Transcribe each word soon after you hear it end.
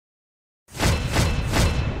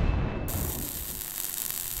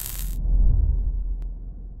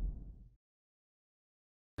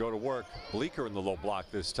go to work. Bleeker in the low block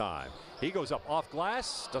this time. He goes up off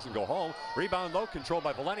glass, doesn't go home. Rebound low, controlled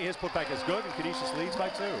by Valenti. His putback is good, and Canisius leads by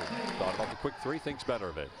 2. Thought about the quick 3, thinks better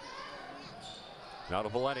of it. Now to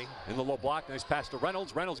Valenti in the low block. Nice pass to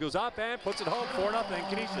Reynolds. Reynolds goes up and puts it home. 4-0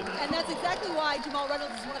 Canisius. And that's exactly why Jamal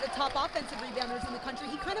Reynolds is one of the top offensive rebounders in the country.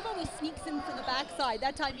 He kind of always sneaks in from the backside.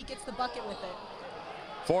 That time he gets the bucket with it.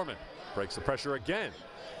 Foreman breaks the pressure again.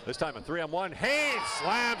 This time a 3-on-1. Haynes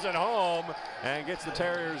slams it home and gets the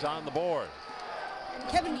Terriers on the board.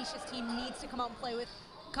 Kevin Canisius team needs to come out and play with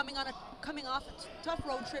coming off a tough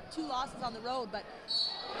road trip, 2 losses on the road, but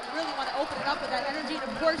really want to open it up with that energy. And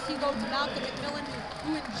of course you go to Malcolm McMillan,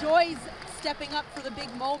 who enjoys stepping up for the big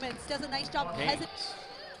moments, does a nice job of hesitating.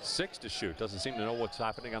 6 to shoot, doesn't seem to know what's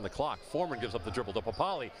happening on the clock. Foreman gives up the dribble to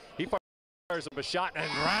Papali. He fires up a shot and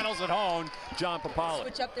rattles it home. John Papali.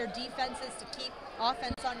 Switch up their defenses to keep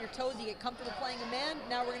offense on your toes. You get comfortable playing a man,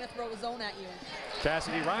 now we're going to throw a zone at you.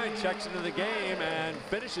 Cassidy Ryan checks into the game and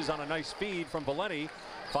finishes on a nice feed from Valenti.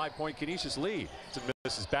 5-point Canisius lead.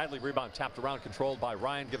 Misses badly, rebound tapped around, controlled by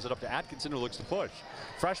Ryan, gives it up to Atkinson, who looks to push.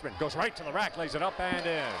 Freshman goes right to the rack, lays it up and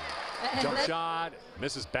in. Jump shot,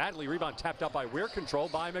 misses badly, rebound tapped out by Weir,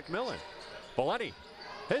 controlled by McMillan. Valenti,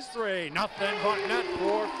 his 3, nothing but net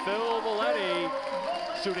for Phil Valenti,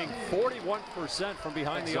 shooting 41% from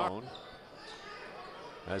behind the arc.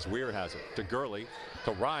 As Weir has it to Gurley,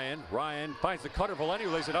 to Ryan. Ryan finds the cutter, Valenti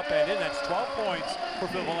lays it up and in. That's 12 points for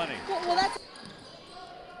Phil Valenti. Well, that's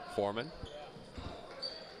Foreman.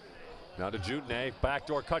 Now to Judney,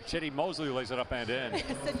 backdoor cut, Chitty Mosley lays it up and in.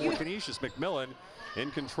 For Canisius, McMillan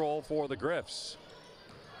in control for the Griffs.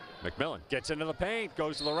 McMillan gets into the paint,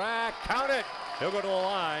 goes to the rack, count it! He'll go to the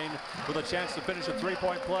line with a chance to finish a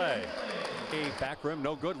 3-point play. Back rim,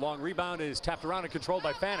 no good. Long rebound is tapped around and controlled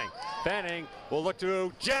by Fanning. Fanning will look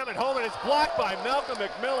to jam it home, and it's blocked by Malcolm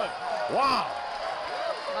McMillan. Wow!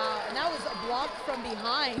 Wow, and that was a block from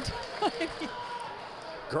behind.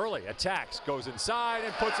 Gurley attacks, goes inside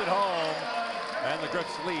and puts it home, and the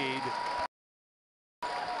Griffs lead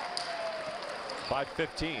by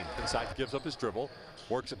 15. Inside gives up his dribble,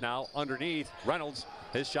 works it now underneath. Reynolds,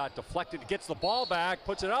 his shot deflected, gets the ball back,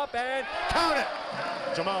 puts it up and count it!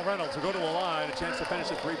 Jamal Reynolds will go to the line, a chance to finish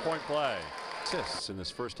a 3-point play. Assists in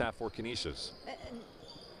this first half for Canisius. And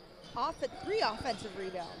 3 offensive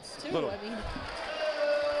rebounds too. Little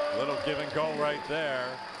give and go right there.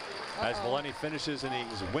 As Valenti finishes, and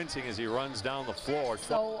he's wincing as he runs down the floor.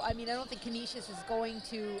 So, I mean, I don't think Canisius is going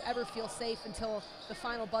to ever feel safe until the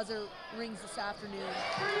final buzzer rings this afternoon.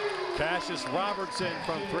 Cassius Robertson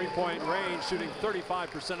from 3-point range, shooting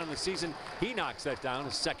 35% on the season. He knocks that down,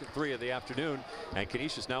 his second 3 of the afternoon. And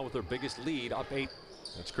Canisius now with their biggest lead, up 8.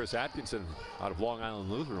 That's Chris Atkinson out of Long Island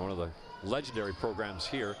Lutheran, one of the legendary programs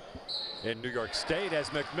here in New York State, as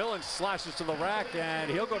McMillan slashes to the rack,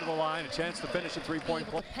 and he'll go to the line, a chance to finish a 3-point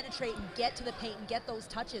play. Penetrate and get to the paint and get those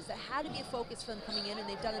touches. That had to be a focus for them coming in, and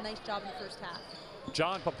they've done a nice job in the first half.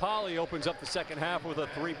 John Papali opens up the second half with a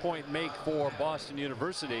 3-point make for Boston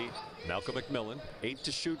University. Malcolm McMillan, 8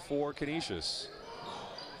 to shoot for Canisius.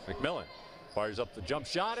 McMillan fires up the jump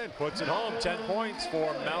shot and puts it home. 10 points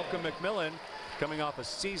for Malcolm McMillan, coming off a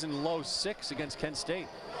season low 6 against Kent State.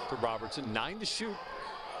 To Robertson, 9 to shoot.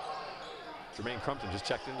 Jermaine Crumpton just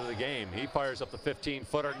checked into the game. He fires up the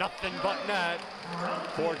 15-footer, nothing but net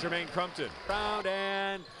for Jermaine Crumpton. Round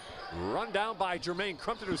and run down by Jermaine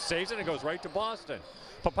Crumpton, who saves it and goes right to Boston.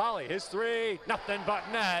 Papali, his 3, nothing but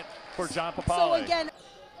net for John Papali. So again,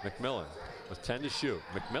 McMillan with 10 to shoot.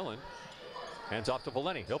 McMillan hands off to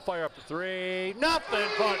Valenti. He'll fire up the 3, nothing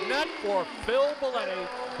but net for Phil Valenti.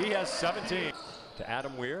 He has 17. To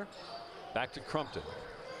Adam Weir, back to Crumpton.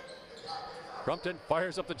 Crumpton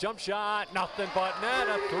fires up the jump shot, nothing but net,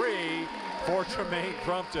 a 3 for Jermaine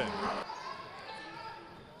Crumpton.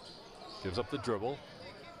 Gives up the dribble.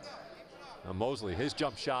 Now Mosley, his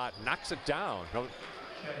jump shot, knocks it down.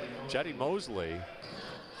 Chetty Mosley,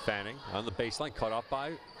 Fanning on the baseline, cut off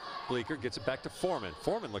by Bleeker, gets it back to Foreman.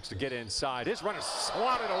 Foreman looks to get inside. His run is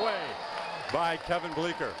swatted away by Kevin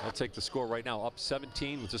Bleeker. I'll take the score right now, up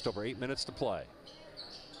 17 with just over 8 minutes to play.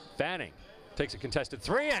 Fanning takes a contested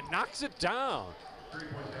 3 and knocks it down.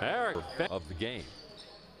 Eric of the game.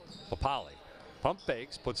 Papali pump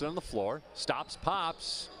fakes, puts it on the floor, stops,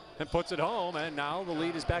 pops, and puts it home, and now the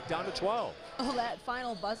lead is back down to 12. Oh, that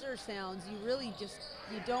final buzzer sounds, you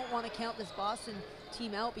don't want to count this Boston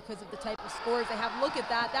team out because of the type of scores they have. Look at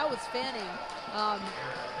that, that was Fanning.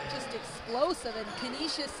 Just explosive, and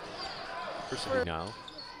Canisius. Now,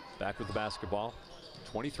 back with the basketball,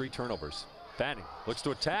 23 turnovers. Fanning looks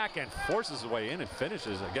to attack and forces his way in and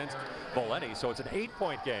finishes against Valenti, so it's an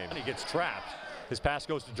 8-point game. And he gets trapped His pass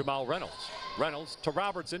goes to Jamal Reynolds. Reynolds to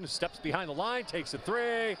Robertson, who steps behind the line, takes a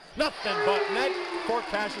three. Nothing but net for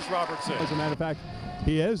Cassius Robertson. As a matter of fact,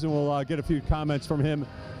 he is, and we'll get a few comments from him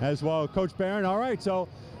as well. Coach Barron, all right, so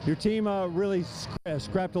your team really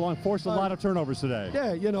scrapped along, forced a lot of turnovers today.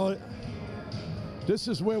 Yeah, you know, this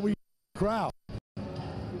is where we crowd.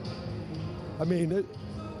 I mean,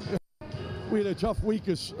 we had a tough week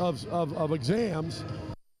of exams.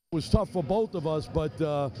 It was tough for both of us, but,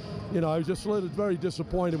 you know, I was just very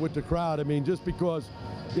disappointed with the crowd. I mean, just because,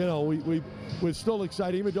 you know, we're still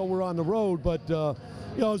excited, even though we're on the road, but,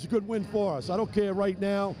 you know, it's a good win for us. I don't care right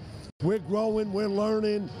now. We're growing, we're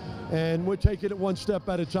learning, and we're taking it one step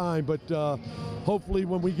at a time. But hopefully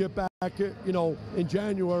when we get back, you know, in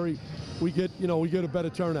January, we get a better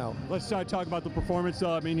turnout. Let's talk about the performance.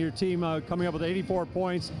 I mean, your team coming up with 84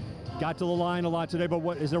 points. Got to the line a lot today, but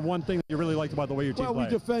is there one thing that you really liked about the way your team played? Well,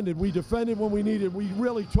 we defended when we needed. We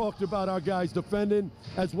really talked about our guys defending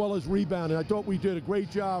as well as rebounding. I thought we did a great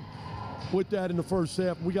job with that in the first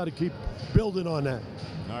half. We got to keep building on that.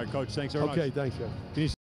 All right, Coach, thanks very much. Okay, thanks,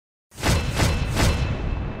 Jeff.